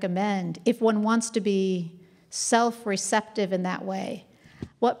you recommend if one wants to be self-receptive in that way?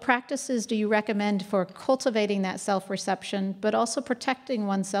 What practices do you recommend for cultivating that self-reception, but also protecting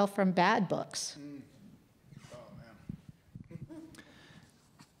oneself from bad books?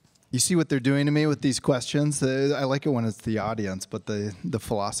 You see what they're doing to me with these questions? I like it when it's the audience, but the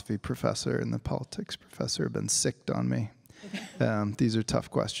philosophy professor and the politics professor have been sicked on me. These are tough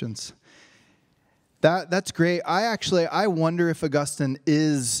questions. That's great. I wonder if Augustine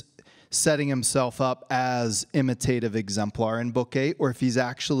is setting himself up as imitative exemplar in Book 8, or if he's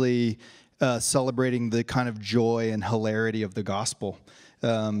actually celebrating the kind of joy and hilarity of the gospel.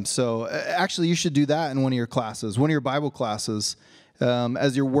 So actually, you should do that in one of your classes, one of your Bible classes.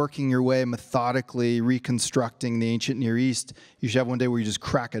 As you're working your way methodically reconstructing the ancient Near East, you should have one day where you just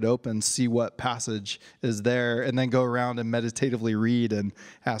crack it open, see what passage is there, and then go around and meditatively read and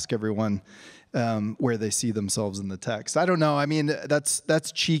ask everyone where they see themselves in the text. I don't know. I mean,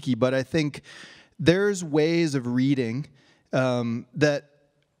 that's cheeky, but I think there's ways of reading that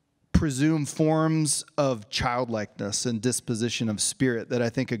presume forms of childlikeness and disposition of spirit that I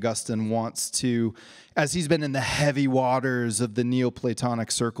think Augustine wants to, as he's been in the heavy waters of the Neoplatonic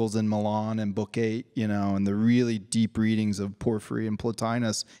circles in Milan and Book 8, and the really deep readings of Porphyry and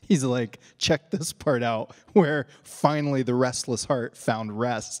Plotinus, he's like, check this part out, where finally the restless heart found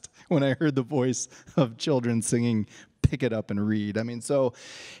rest when I heard the voice of children singing, pick it up and read. I mean, so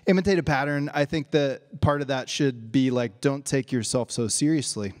imitate a pattern. I think that part of that should be like, don't take yourself so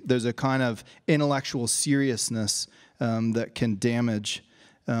seriously. There's a kind of intellectual seriousness that can damage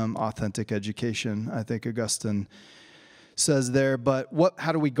authentic education, I think Augustine says there. But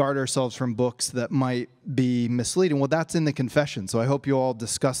how do we guard ourselves from books that might be misleading? Well, that's in the Confession. So I hope you all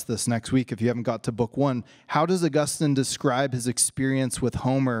discuss this next week if you haven't got to Book 1. How does Augustine describe his experience with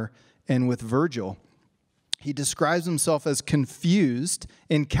Homer and with Virgil? He describes himself as confused,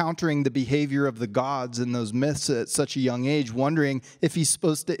 encountering the behavior of the gods in those myths at such a young age, wondering if he's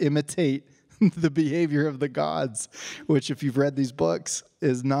supposed to imitate the behavior of the gods, which, if you've read these books,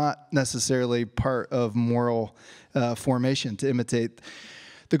 is not necessarily part of moral formation to imitate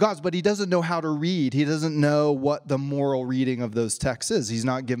the gods. But he doesn't know how to read. He doesn't know what the moral reading of those texts is. He's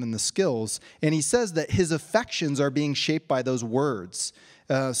not given the skills. And he says that his affections are being shaped by those words.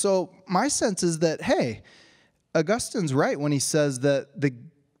 So my sense is that, hey, Augustine's right when he says that the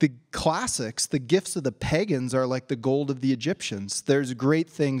classics, the gifts of the pagans, are like the gold of the Egyptians. There's great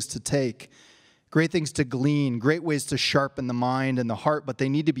things to take, great things to glean, great ways to sharpen the mind and the heart, but they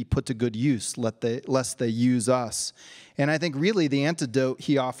need to be put to good use, lest they use us. And I think really the antidote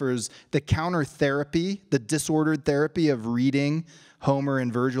he offers, the counter therapy, the disordered therapy of reading Homer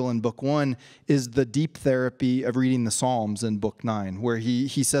and Virgil in Book 1, is the deep therapy of reading the Psalms in Book 9, where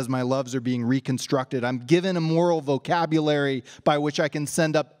he says, my loves are being reconstructed. I'm given a moral vocabulary by which I can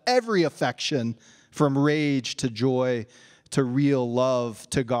send up every affection, from rage to joy to real love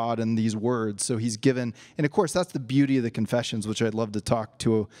to God in these words. So he's given, and of course that's the beauty of the Confessions, which I'd love to talk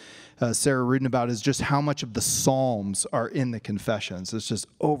to Sarah Ruden about, is just how much of the Psalms are in the Confessions. It's just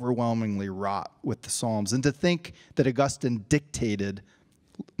overwhelmingly wrought with the Psalms. And to think that Augustine dictated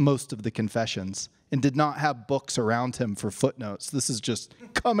most of the Confessions and did not have books around him for footnotes. This is just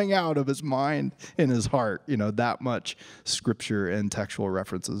coming out of his mind and his heart, that much scripture and textual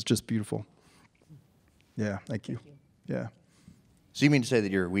references. Just beautiful. Yeah, thank you. Yeah. So you mean to say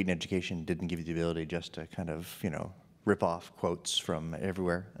that your Wheaton education didn't give you the ability just to kind of, rip off quotes from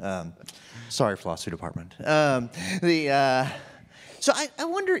everywhere? Sorry, philosophy department. So I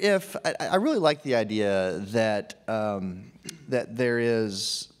wonder if, I really like the idea that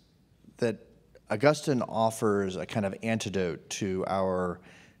that Augustine offers a kind of antidote to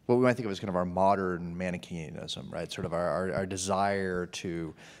what we might think of as kind of our modern Manichaeanism, right? Sort of our desire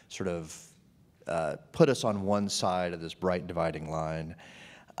to sort of put us on one side of this bright dividing line.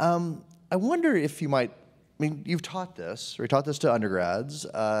 I wonder if you might, you've taught this, or you taught this to undergrads,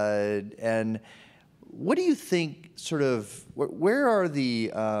 and what do you think sort of, where are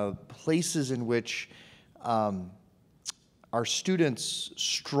the places in which our students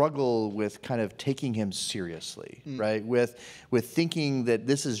struggle with kind of taking him seriously, right? With thinking that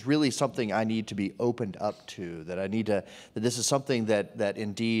this is really something I need to be opened up to, that this is something that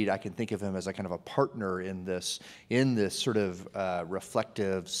indeed I can think of him as a kind of a partner in this sort of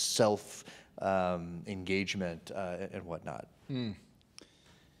reflective self engagement and whatnot.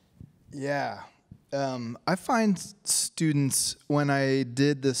 Yeah. I find students, when I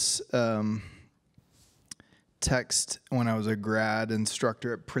did this text when I was a grad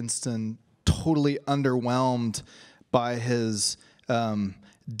instructor at Princeton, totally underwhelmed by his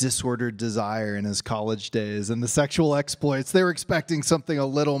disordered desire in his college days and the sexual exploits. They were expecting something a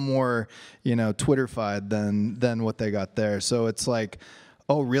little more, Twitterfied than what they got there. So it's like,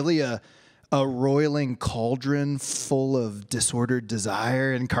 oh, really? A a roiling cauldron full of disordered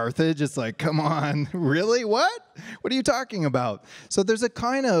desire in Carthage. It's like, come on, really? What? What are you talking about? So there's a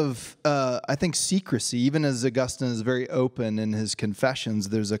kind of, I think, secrecy. Even as Augustine is very open in his confessions,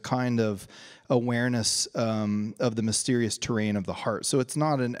 there's a kind of awareness of the mysterious terrain of the heart. So it's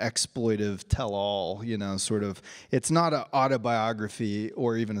not an exploitive tell-all, sort of. It's not an autobiography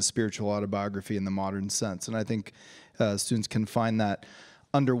or even a spiritual autobiography in the modern sense. And I think students can find that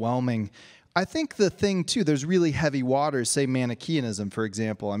underwhelming. I think the thing, too, there's really heavy waters, say Manichaeanism, for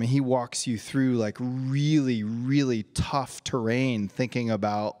example. I mean, he walks you through, like, really, really tough terrain thinking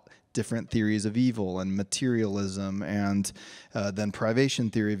about different theories of evil and materialism and then privation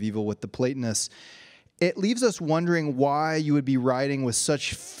theory of evil with the Platonists. It leaves us wondering why you would be writing with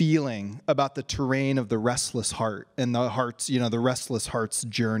such feeling about the terrain of the restless heart and the heart's, the restless heart's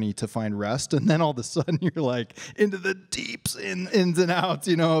journey to find rest. And then all of a sudden you're like into the deeps ins and outs,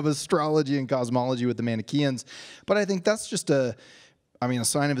 of astrology and cosmology with the Manichaeans. But I think that's just a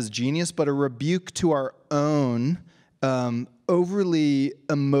sign of his genius, but a rebuke to our own overly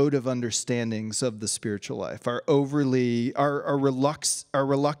emotive understandings of the spiritual life, our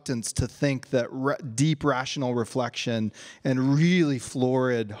reluctance to think that deep rational reflection and really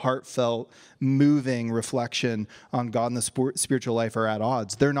florid, heartfelt, moving reflection on God and the spiritual life are at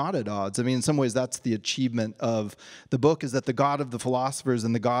odds. They're not at odds. I mean, in some ways, that's the achievement of the book, is that the God of the philosophers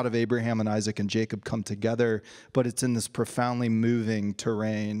and the God of Abraham and Isaac and Jacob come together, but it's in this profoundly moving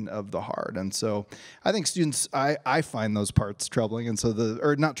terrain of the heart. And so I think students, I find those parts troubling, and so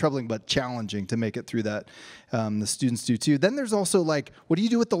or not troubling, but challenging to make it through that. The students do too. Then there's also like, what do you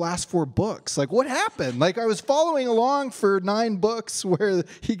do with the last 4 books? Like, what happened? Like, I was following along for 9 books where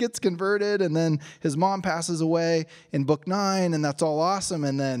he gets converted and then his mom passes away in book 9, and that's all awesome.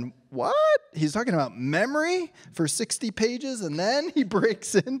 And then what? He's talking about memory for 60 pages, and then he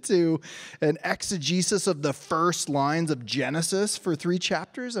breaks into an exegesis of the first lines of Genesis for 3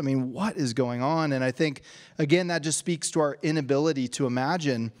 chapters. I mean, what is going on? And I think, again, that just speaks to our inability to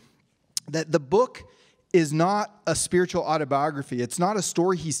imagine that the book is not a spiritual autobiography. It's not a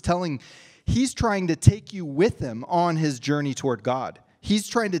story he's telling. He's trying to take you with him on his journey toward God. He's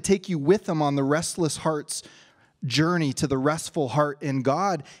trying to take you with him on the restless heart's journey to the restful heart in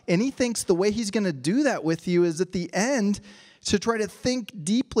God. And he thinks the way he's going to do that with you is at the end to try to think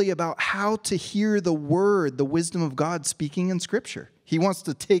deeply about how to hear the word, the wisdom of God speaking in Scripture. He wants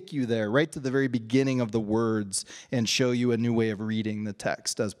to take you there, right to the very beginning of the words, and show you a new way of reading the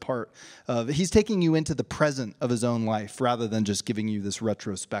text as part of it. He's taking you into the present of his own life rather than just giving you this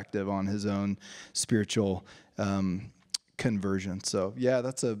retrospective on his own spiritual conversion. So yeah,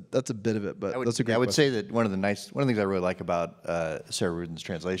 that's a bit of it, but that's a great question. I would say that one of the things I really like about Sarah Ruden's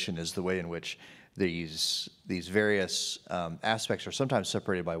translation is the way in which these various aspects are sometimes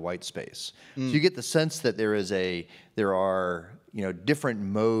separated by white space. So you get the sense that there are different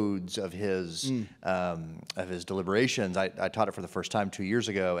modes of his deliberations. I taught it for the first time 2 years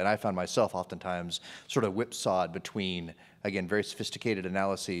ago, and I found myself oftentimes sort of whipsawed between, again, very sophisticated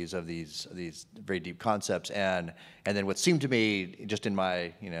analyses of these very deep concepts, and then what seemed to me, just in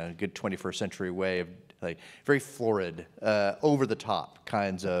my good 21st century way, of like very florid, over the top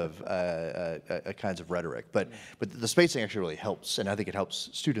kinds of rhetoric. But the spacing actually really helps, and I think it helps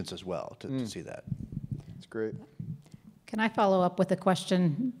students as well to see that. That's great. Can I follow up with a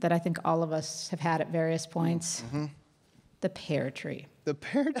question that I think all of us have had at various points? Mm-hmm. The pear tree. The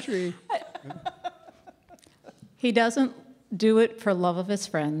pear tree. He doesn't do it for love of his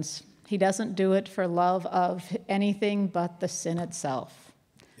friends. He doesn't do it for love of anything but the sin itself.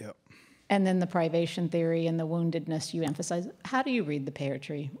 Yep. And then the privation theory and the woundedness you emphasize. How do you read the pear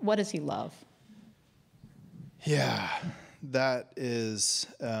tree? What does he love? Yeah, that is...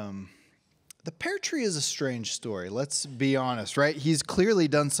 The pear tree is a strange story. Let's be honest, right? He's clearly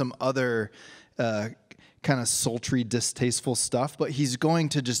done some other kind of sultry, distasteful stuff, but he's going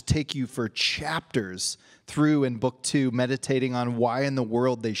to just take you for chapters through in book 2, meditating on why in the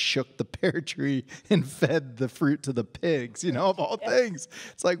world they shook the pear tree and fed the fruit to the pigs, of all things.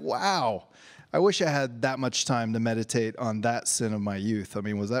 It's like, wow. I wish I had that much time to meditate on that sin of my youth. I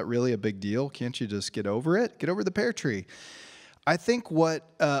mean, was that really a big deal? Can't you just get over it? Get over the pear tree. I think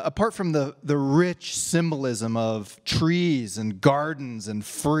apart from the rich symbolism of trees and gardens and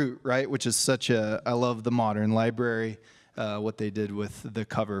fruit, right, which is I love the modern library, what they did with the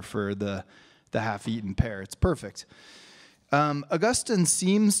cover for the half-eaten pear. It's perfect. Augustine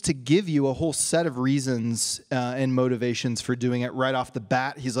seems to give you a whole set of reasons and motivations for doing it right off the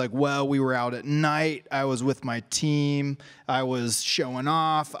bat. He's like, well, we were out at night. I was with my team. I was showing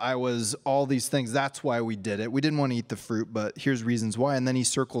off. I was all these things. That's why we did it. We didn't want to eat the fruit, but here's reasons why. And then he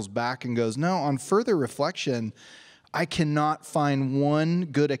circles back and goes, no, on further reflection, I cannot find one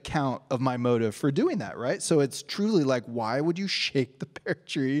good account of my motive for doing that, right? So it's truly like, why would you shake the pear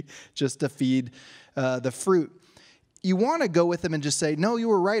tree just to feed the fruit? You want to go with them and just say, no, you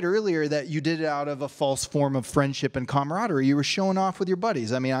were right earlier that you did it out of a false form of friendship and camaraderie. You were showing off with your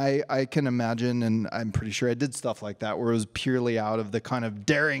buddies. I mean, I can imagine, and I'm pretty sure I did stuff like that, where it was purely out of the kind of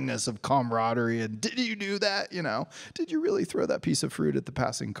daringness of camaraderie. And did you do that? You know, did you really throw that piece of fruit at the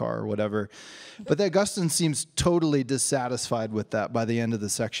passing car or whatever? But Augustine seems totally dissatisfied with that by the end of the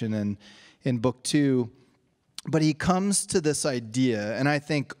section in Book 2. But he comes to this idea, and I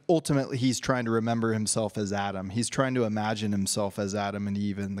think ultimately he's trying to remember himself as Adam. He's trying to imagine himself as Adam and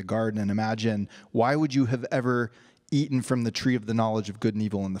Eve in the garden and imagine, why would you have ever eaten from the tree of the knowledge of good and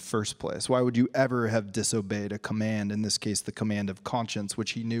evil in the first place? Why would you ever have disobeyed a command, in this case the command of conscience,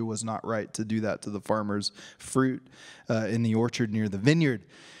 which he knew was not right to do that to the farmer's fruit in the orchard near the vineyard?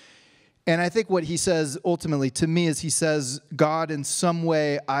 And I think what he says ultimately to me is he says, God, in some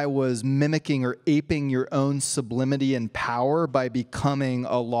way I was mimicking or aping your own sublimity and power by becoming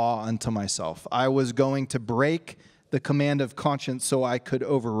a law unto myself. I was going to break the command of conscience so I could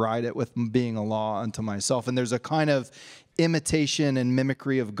override it with being a law unto myself. And there's a kind of imitation and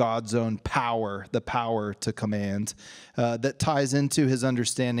mimicry of God's own power, the power to command, that ties into his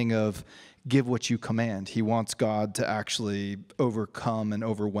understanding of give what you command. He wants God to actually overcome and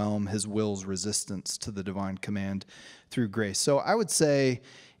overwhelm his will's resistance to the divine command through grace. So I would say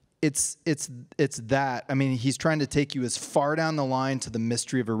it's that. I mean, he's trying to take you as far down the line to the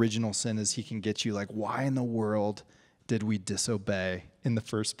mystery of original sin as he can get you. Like, why in the world did we disobey in the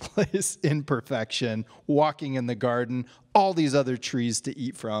first place? Imperfection, walking in the garden, all these other trees to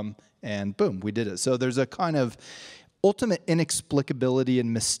eat from, and boom, we did it. So there's a kind of ultimate inexplicability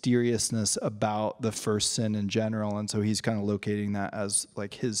and mysteriousness about the first sin in general. And so he's kind of locating that as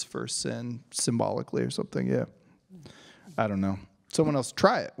like his first sin symbolically or something. Yeah. I don't know. Someone else,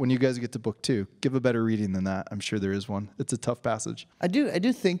 try it when you guys get to Book 2. Give a better reading than that. I'm sure there is one. It's a tough passage. I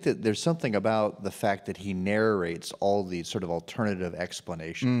do think that there's something about the fact that he narrates all these sort of alternative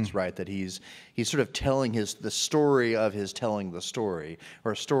explanations, right? That he's sort of telling the story of his telling the story,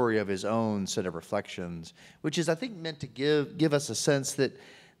 or a story of his own set of reflections, which is, I think, meant to give us a sense that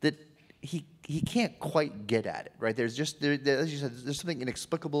he can't quite get at it, right? There's just, as you said, there's something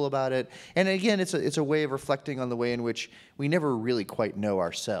inexplicable about it. And again, it's a way of reflecting on the way in which we never really quite know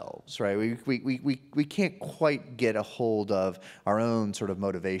ourselves, right? We can't quite get a hold of our own sort of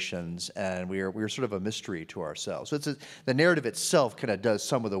motivations, and we're sort of a mystery to ourselves. So the narrative itself kind of does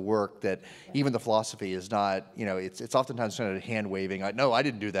some of the work that even the philosophy is not, you know, it's oftentimes kind of hand-waving. No, I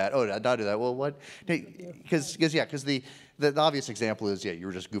didn't do that. Oh, did I not do that? Well, what? Because the obvious example is, you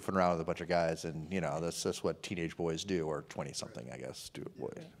were just goofing around with a bunch of guys, and, you know, that's what teenage boys do, or 20-something, I guess, do.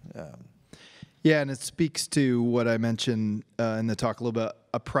 Yeah, and it speaks to what I mentioned in the talk a little bit,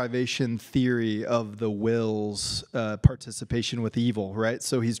 a privation theory of the will's participation with evil, right?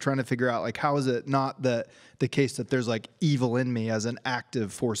 So he's trying to figure out, like, how is it not the case that there's, like, evil in me as an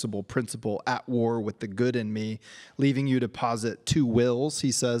active, forcible principle at war with the good in me, leaving you to posit two wills,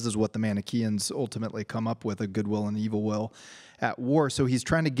 he says, is what the Manichaeans ultimately come up with, a good will and evil will at war. So he's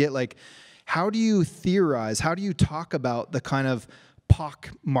trying to get, like, how do you theorize, how do you talk about the kind of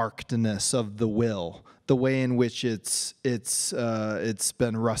pockmarkedness of the will, the way in which it's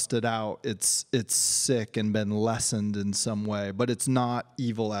been rusted out, it's sick and been lessened in some way, but it's not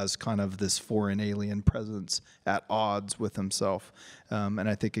evil as kind of this foreign alien presence at odds with himself. And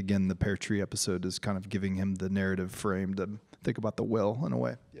I think, again, the pear tree episode is kind of giving him the narrative frame to think about the will in a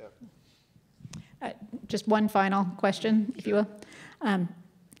way. Yeah. Just one final question, if you will.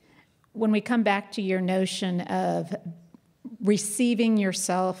 When we come back to your notion of receiving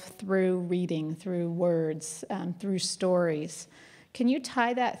yourself through reading, through words, through stories, can you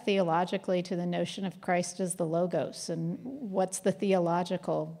tie that theologically to the notion of Christ as the Logos? And what's the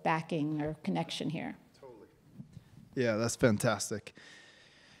theological backing or connection here? Totally. Yeah, that's fantastic.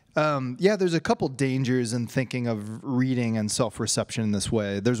 Yeah, there's a couple dangers in thinking of reading and self-reception in this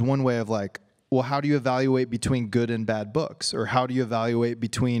way. There's one way of, like, well, how do you evaluate between good and bad books? Or how do you evaluate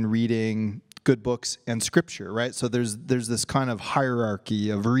between reading good books and scripture, right? So there's this kind of hierarchy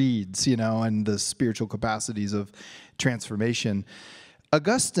of reads, you know, and the spiritual capacities of transformation.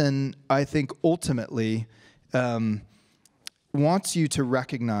 Augustine, I think, ultimately wants you to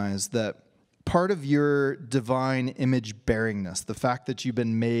recognize that part of your divine image bearingness, the fact that you've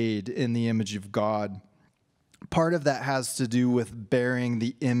been made in the image of God, part of that has to do with bearing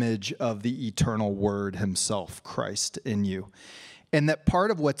the image of the eternal Word himself, Christ, in you. And that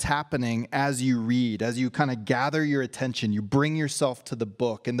part of what's happening as you read, as you kind of gather your attention, you bring yourself to the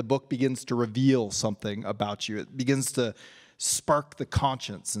book, and the book begins to reveal something about you. It begins to spark the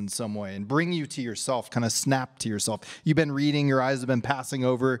conscience in some way and bring you to yourself, kind of snap to yourself. You've been reading, your eyes have been passing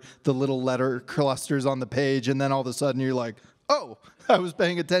over the little letter clusters on the page, and then all of a sudden you're like, oh, I was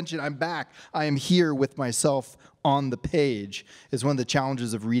paying attention, I'm back. I am here with myself on the page. Is one of the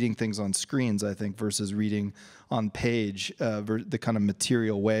challenges of reading things on screens, I think, versus reading on page, the kind of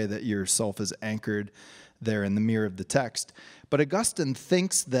material way that yourself is anchored there in the mirror of the text. But Augustine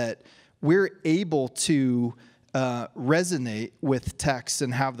thinks that we're able to resonate with text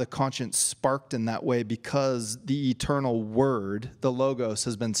and have the conscience sparked in that way because the eternal Word, the Logos,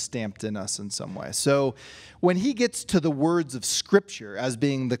 has been stamped in us in some way. So when he gets to the words of Scripture as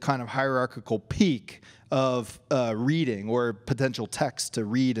being the kind of hierarchical peak of reading or potential text to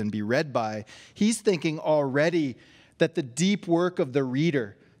read and be read by, he's thinking already that the deep work of the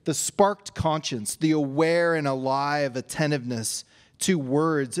reader, the sparked conscience, the aware and alive attentiveness to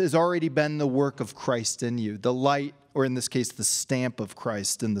words has already been the work of Christ in you, the light, or in this case, the stamp of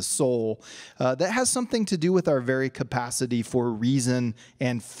Christ in the soul. That has something to do with our very capacity for reason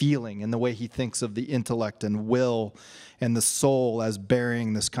and feeling and the way he thinks of the intellect and will and the soul as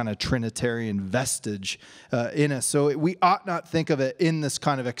bearing this kind of Trinitarian vestige in us. So we ought not think of it in this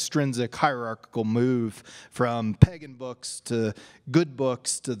kind of extrinsic hierarchical move from pagan books to good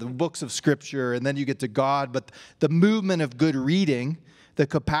books to the books of Scripture, and then you get to God. But the movement of good reading, the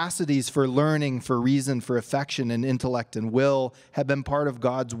capacities for learning, for reason, for affection and intellect and will have been part of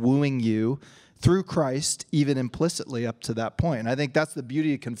God's wooing you through Christ, even implicitly up to that point. And I think that's the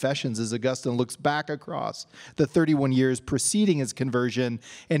beauty of Confessions, as Augustine looks back across the 31 years preceding his conversion,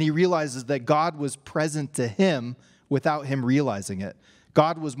 and he realizes that God was present to him without him realizing it.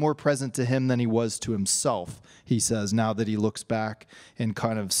 God was more present to him than he was to himself, he says, now that he looks back and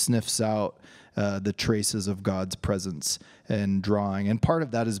kind of sniffs out the traces of God's presence and drawing. And part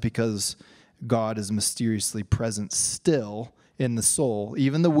of that is because God is mysteriously present still in the soul.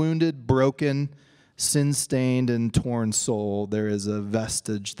 Even the wounded, broken, sin-stained, and torn soul, there is a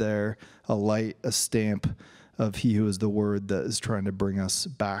vestige there, a light, a stamp of he who is the Word that is trying to bring us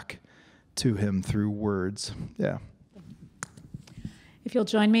back to him through words. Yeah. If you'll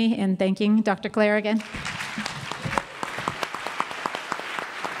join me in thanking Dr. Clair again.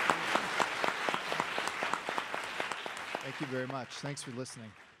 Thank you very much. Thanks for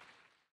listening.